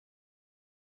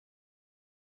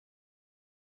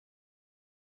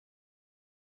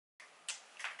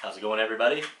How's it going,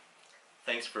 everybody?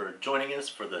 Thanks for joining us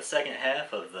for the second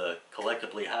half of the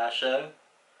Collectively High show.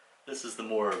 This is the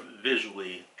more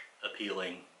visually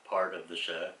appealing part of the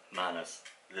show, minus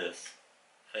this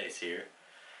face here.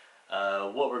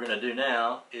 What we're going to do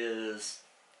now is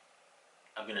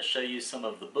I'm going to show you some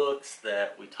of the books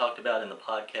that we talked about in the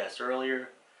podcast earlier.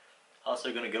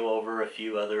 Also going to go over a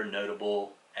few other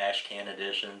notable Ashcan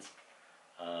editions,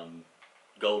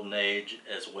 Golden Age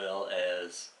as well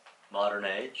as Modern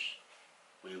Age.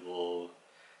 We will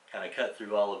kind of cut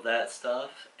through all of that stuff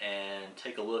and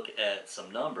take a look at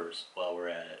some numbers while we're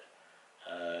at it.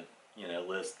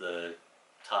 List the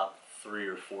top 3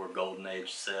 or 4 Golden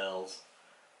Age sales,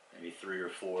 maybe 3 or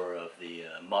 4 of the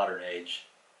Modern Age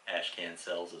Ashcan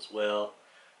sales as well,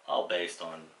 all based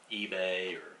on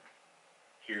eBay or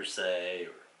hearsay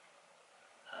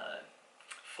or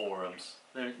forums.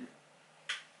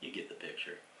 You get the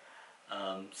picture.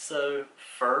 So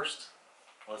first,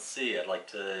 let's see, I'd like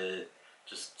to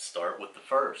just start with the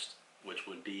first, which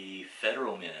would be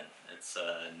Federal Men. It's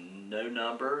no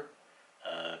number,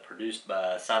 produced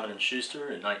by Simon &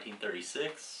 Schuster in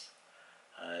 1936.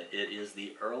 It is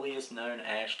the earliest known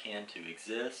Ashcan to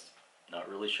exist. Not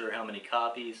really sure how many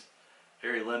copies.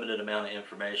 Very limited amount of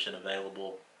information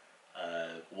available.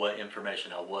 What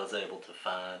information I was able to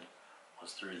find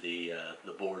was through the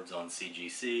boards on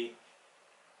CGC.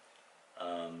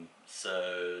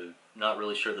 So not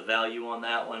really sure the value on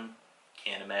that one.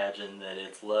 Can't imagine that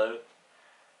it's low.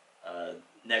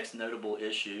 Next notable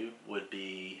issue would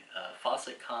be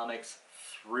Fawcett Comics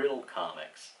Thrill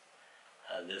Comics.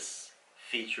 This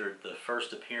featured the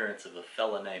first appearance of a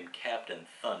fella named Captain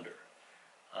Thunder.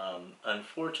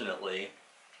 Unfortunately,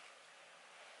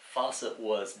 Fawcett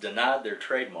was denied their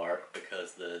trademark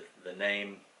because the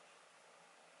name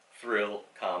Thrill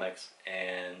Comics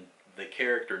and the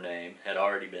character name had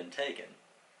already been taken.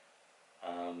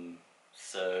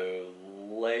 So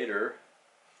later,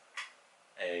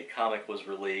 a comic was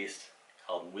released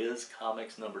called Whiz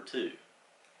Comics number 2.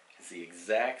 It's the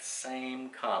exact same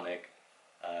comic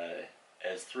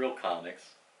as Thrill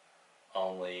Comics,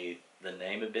 only the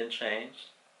name had been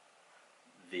changed,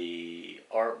 the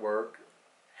artwork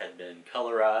had been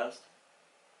colorized,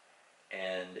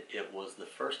 and it was the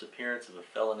first appearance of a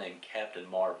fella named Captain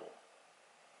Marvel.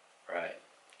 Right.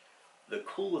 The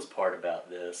coolest part about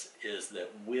this is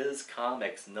that Whiz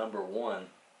Comics number 1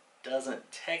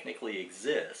 doesn't technically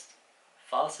exist.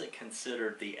 Fawcett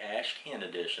considered the Ashcan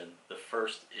edition the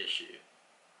first issue.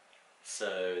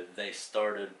 So they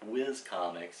started Whiz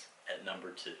Comics at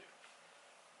number 2.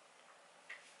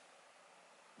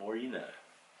 More you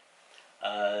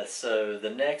know. So the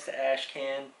next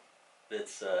Ashcan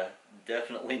that's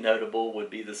definitely notable would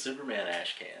be the Superman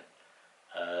Ashcan.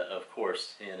 Of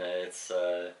course, it's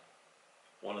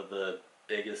one of the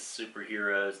biggest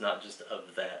superheroes, not just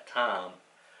of that time,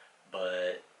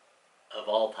 but of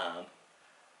all time.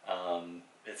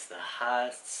 It's the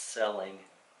highest selling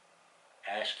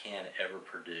Ashcan ever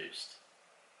produced.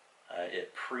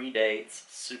 It predates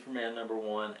Superman number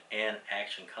 1 and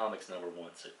Action Comics number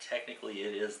 1, so technically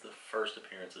it is the first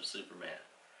appearance of Superman.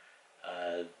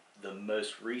 The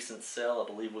most recent sale,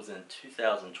 I believe, was in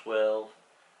 2012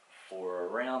 for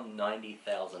around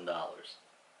 $90,000.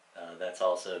 That's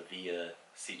also via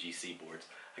CGC boards.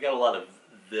 I got a lot of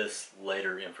this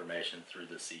later information through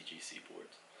the CGC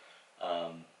boards.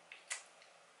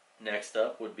 Next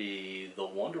up would be the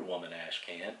Wonder Woman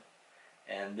Ashcan,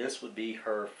 and this would be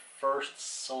her first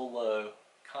solo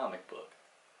comic book.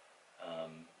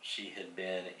 She had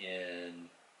been in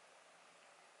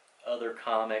other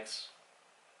comics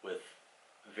with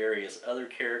various other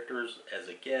characters as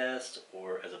a guest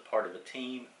or as a part of a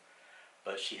team,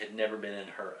 but she had never been in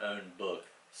her own book,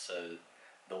 so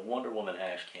the Wonder Woman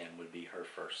Ashcan would be her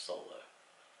first solo.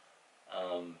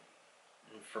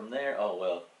 From there,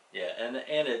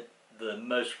 the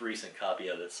most recent copy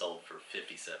of it sold for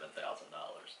 $57,000.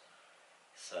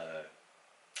 So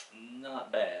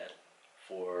not bad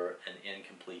for an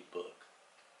incomplete book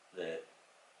that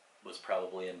was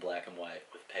probably in black and white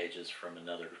with pages from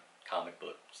another comic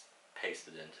book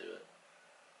pasted into it.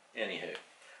 Anywho,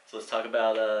 so let's talk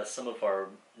about some of our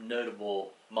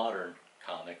notable modern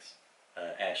comics,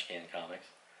 Ashcan comics.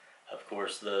 Of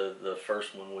course, the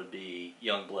first one would be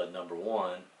Youngblood number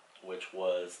 1, which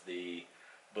was the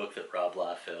book that Rob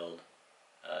Liefeld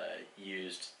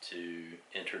used to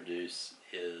introduce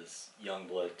his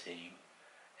Youngblood team,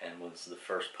 and was the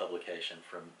first publication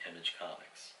from Image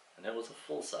Comics. And it was a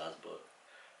full-size book.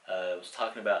 It was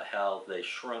talking about how they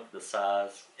shrunk the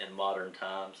size in modern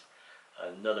times.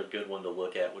 Another good one to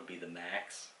look at would be the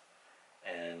Max.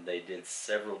 And they did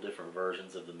several different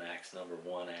versions of the Max number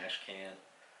 1 Ashcan.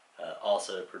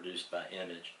 also produced by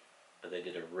Image, but they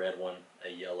did a red one, a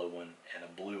yellow one, and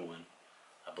a blue one.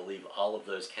 I believe all of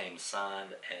those came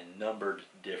signed and numbered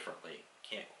differently.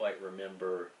 Can't quite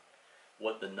remember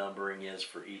what the numbering is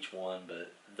for each one,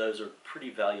 but those are pretty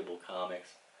valuable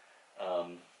comics.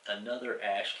 Another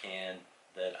Ashcan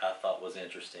that I thought was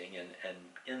interesting, and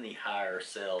in the higher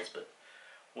sales, but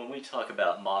when we talk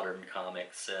about modern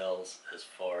comic sales as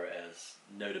far as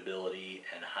notability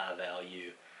and high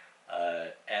value,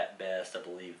 at best I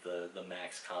believe the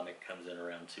max comic comes in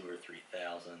around 2,000 or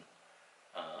 3,000.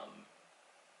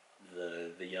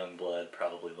 The young blood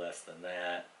probably less than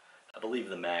that. I believe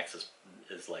the max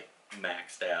is like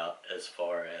maxed out as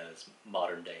far as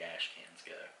modern day Ashcans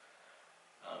go.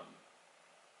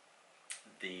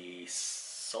 The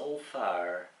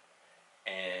Soulfire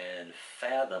and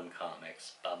Fathom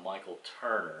comics by Michael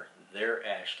Turner, their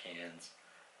Ashcans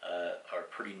are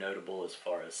pretty notable as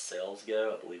far as sales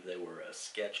go. I believe they were a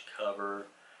sketch cover,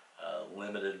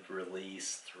 limited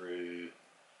release through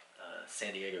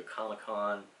San Diego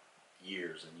Comic-Con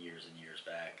years and years and years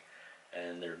back.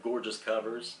 And they're gorgeous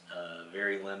covers,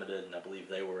 very limited, and I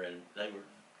believe I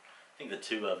think the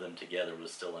two of them together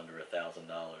was still under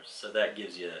 $1,000. So that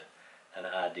gives you an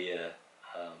idea.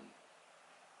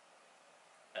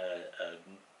 A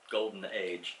golden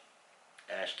age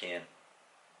Ashcan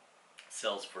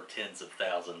sells for tens of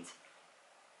thousands,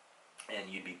 and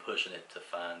you'd be pushing it to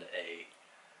find a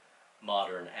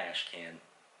modern Ashcan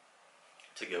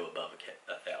to go above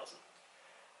 $1,000.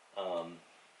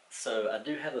 So I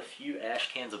do have a few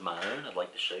Ashcans of my own I'd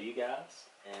like to show you guys,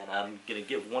 and I'm going to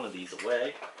give one of these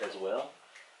away as well.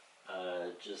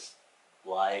 Just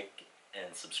like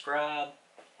and subscribe.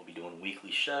 We'll be doing a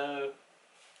weekly show.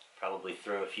 Probably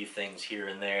throw a few things here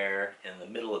and there in the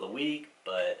middle of the week,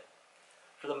 but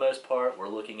for the most part we're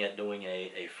looking at doing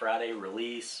a Friday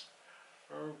release,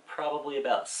 probably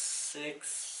about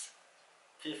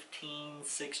 6:15,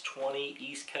 6:20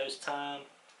 East Coast time.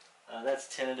 That's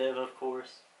tentative, of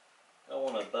course. I don't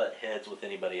want to butt heads with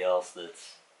anybody else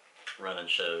that's running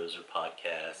shows or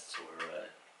podcasts or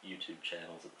YouTube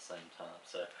channels at the same time.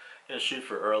 So I'm going to shoot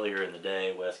for earlier in the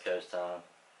day, West Coast time.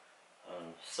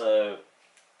 So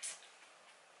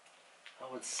I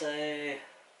would say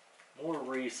more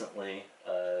recently,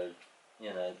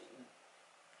 you know,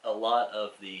 a lot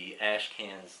of the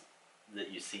Ashcans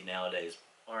that you see nowadays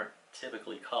aren't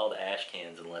typically called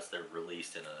Ashcans unless they're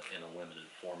released in a limited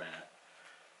format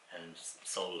and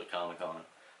sold at a Comic-Con.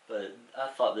 But I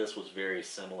thought this was very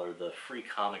similar. The Free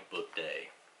Comic Book Day.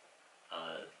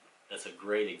 That's a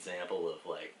great example of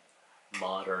like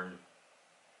modern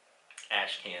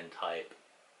Ashcan type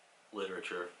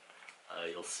literature.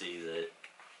 You'll see that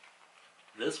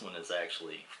this one is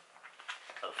actually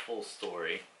a full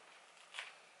story.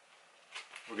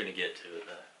 We're gonna get to it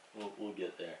though. We'll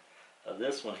get there.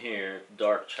 This one here,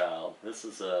 Dark Child. This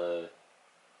is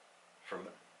from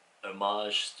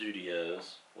Homage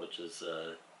Studios, which is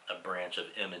a branch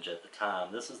of Image at the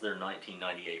time. This is their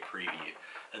 1998 preview,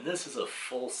 and this is a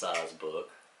full-size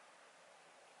book.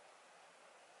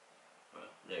 Well,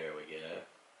 there we go.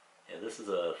 Yeah, this is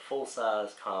a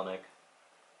full-size comic,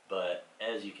 but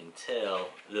as you can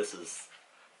tell, this is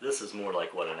more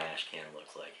like what an Ashcan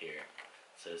looks like here.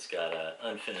 So it's got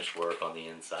unfinished work on the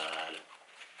inside,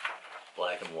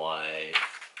 black and white.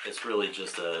 It's really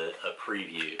just a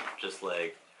preview, just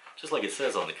like it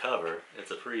says on the cover.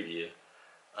 It's a preview,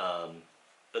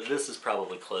 but this is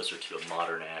probably closer to a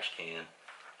modern Ashcan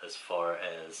as far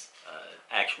as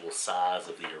actual size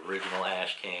of the original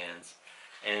Ashcans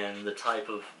and the type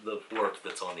of the work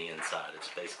that's on the inside. It's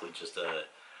basically just a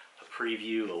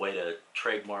preview, a way to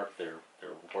trademark their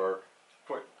work. Of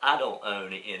course, I don't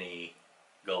own any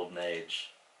Golden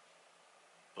Age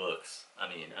books. I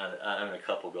mean, I own a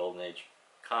couple Golden Age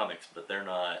comics, but they're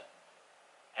not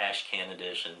Ashcan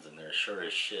editions, and they're sure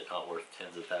as shit not worth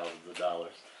tens of thousands of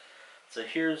dollars. So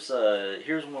here's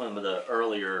one of the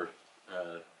earlier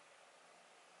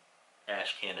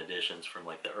Ashcan editions from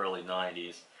like the early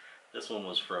 90s. This one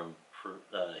was from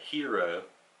Hero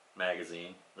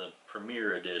magazine, the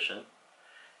premiere edition,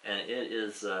 and it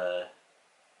is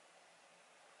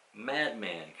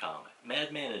Madman comic,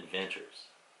 Madman Adventures.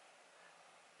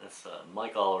 That's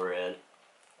Mike Allred.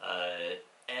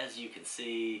 As you can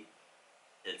see,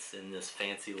 it's in this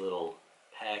fancy little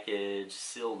package,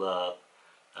 sealed up.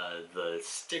 The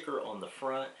sticker on the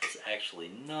front is actually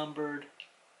numbered.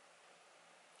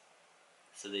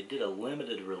 So they did a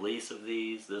limited release of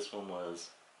these. This one was,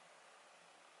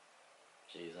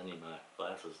 geez, I need my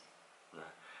glasses.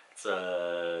 It's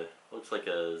looks like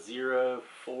a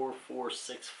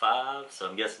 04465, so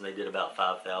I'm guessing they did about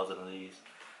 5,000 of these.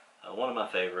 One of my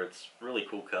favorites, really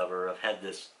cool cover. I've had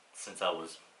this since I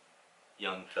was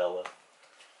young fella.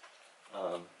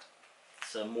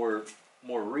 So more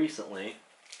recently,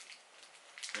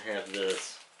 I have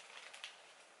this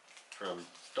from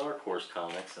Dark Horse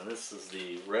Comics, and this is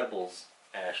the Rebels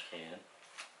Ashcan,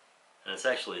 and it's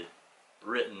actually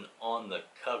written on the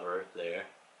cover there,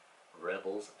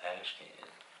 Rebels Ashcan.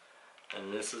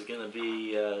 And this is going to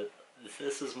be,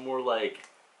 this is more like,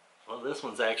 well, this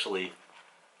one's actually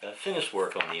finished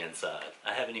work on the inside.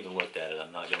 I haven't even looked at it,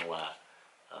 I'm not going to lie.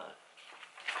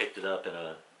 Picked it up in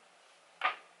a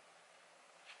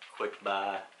quick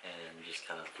buy and just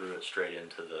kind of threw it straight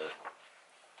into the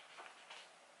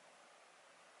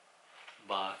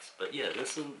box. But yeah,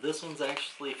 this one's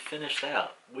actually finished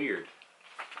out. Weird.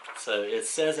 So it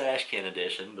says Ashcan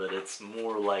edition, but it's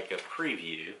more like a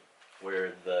preview,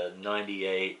 where the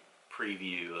 '98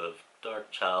 preview of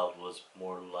Darkchild was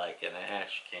more like an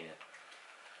Ashcan.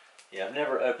 Yeah, I've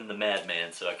never opened the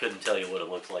Madman, so I couldn't tell you what it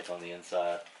looks like on the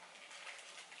inside.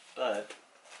 But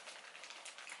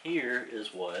here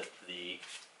is what the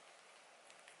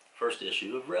first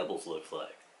issue of Rebels looks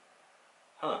like.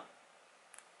 Huh.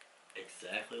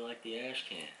 Exactly like the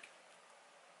Ashcan,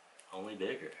 only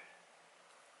bigger.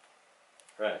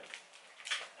 Right.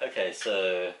 Okay,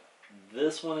 so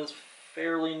this one is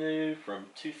fairly new, from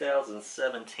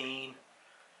 2017.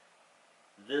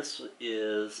 This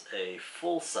is a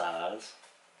full-size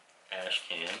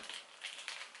Ashcan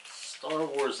Star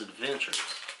Wars Adventures.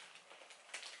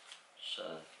 So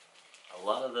a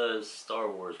lot of those Star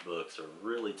Wars books are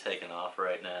really taking off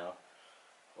right now.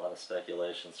 A lot of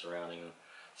speculation surrounding them.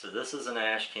 So this is an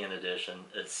Ashcan edition.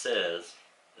 It says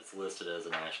it's listed as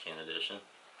an Ashcan edition,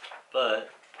 but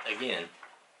again,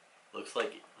 looks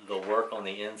like the work on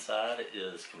the inside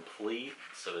is complete.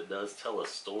 So it does tell a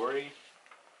story,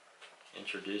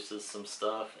 introduces some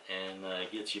stuff, and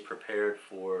gets you prepared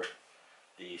for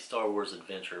the Star Wars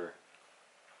Adventure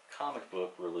comic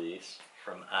book release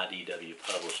from IDW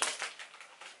Publishing.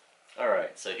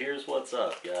 Alright, so here's what's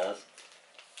up, guys.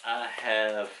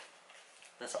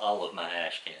 That's all of my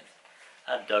Ashcans.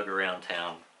 I dug around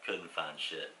town, couldn't find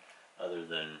shit, other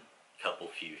than a couple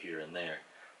few here and there.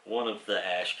 One of the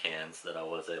Ashcans that I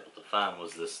was able to find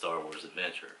was this Star Wars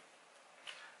Adventure.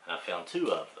 And I found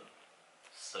two of them.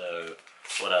 So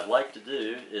what I'd like to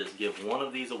do is give one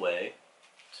of these away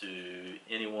to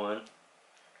anyone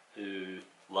who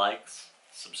likes,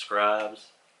 subscribes,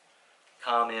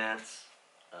 comments,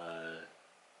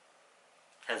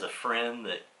 has a friend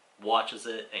that watches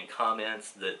it and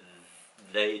comments that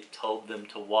they told them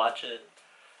to watch it.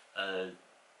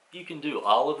 You can do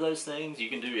all of those things. You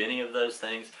can do any of those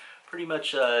things. Pretty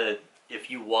much if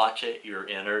you watch it, you're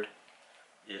entered.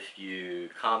 If you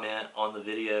comment on the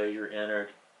video, you're entered.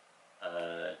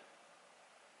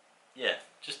 Yeah,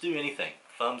 just do anything.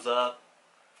 Thumbs up.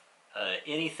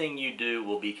 Anything you do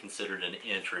will be considered an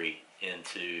entry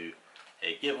into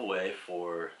a giveaway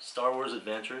for Star Wars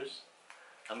Adventures.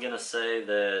 I'm going to say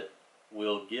that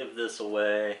we'll give this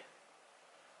away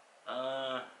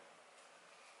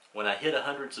when I hit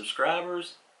 100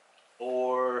 subscribers,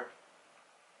 or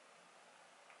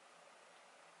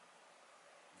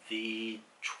the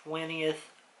 20th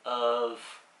of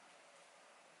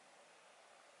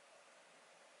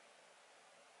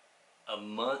a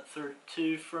month or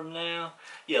two from now.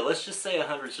 Yeah, let's just say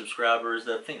 100 subscribers.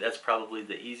 I think that's probably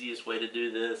the easiest way to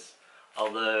do this,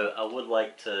 although I would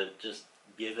like to just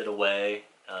give it away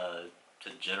to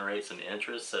generate some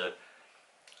interest. So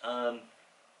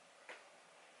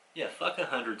yeah, fuck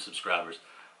 100 subscribers.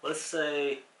 Let's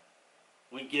say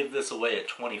we give this away at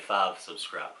 25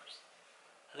 subscribers.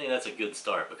 I think that's a good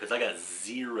start, because I got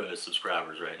 0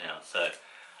 subscribers right now. So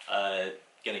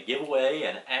gonna give away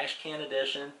an Ashcan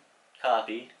edition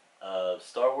copy of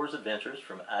Star Wars Adventures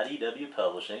from IDW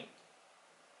Publishing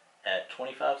at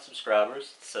 25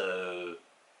 subscribers. So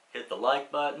hit the like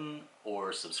button,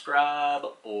 or subscribe,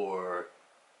 or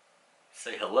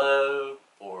say hello,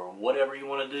 or whatever you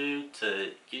want to do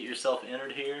to get yourself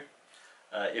entered here.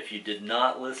 If you did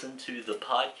not listen to the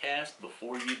podcast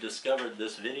before you discovered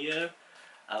this video,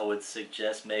 I would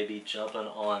suggest maybe jumping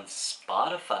on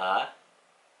Spotify,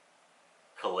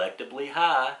 Collectively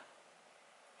High,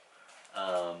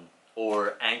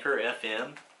 or Anchor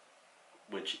FM,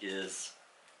 which is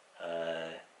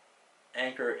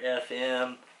Anchor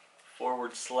FM /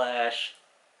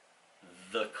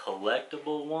 the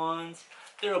collectible ones.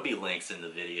 There will be links in the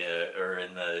video, or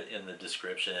in the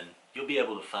description. You'll be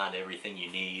able to find everything you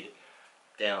need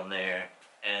down there.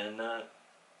 And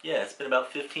yeah, it's been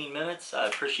about 15 minutes. I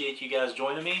appreciate you guys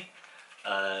joining me.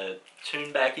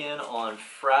 Tune back in on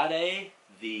Friday,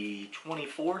 the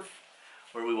 24th,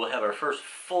 where we will have our first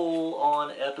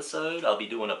full-on episode. I'll be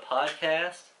doing a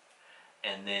podcast,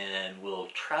 and then we'll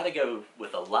try to go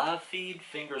with a live feed.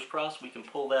 Fingers crossed we can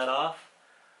pull that off.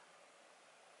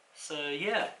 So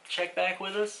yeah, check back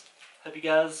with us. Hope you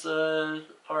guys are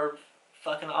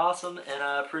fucking awesome, and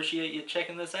I appreciate you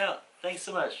checking this out. Thanks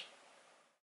so much.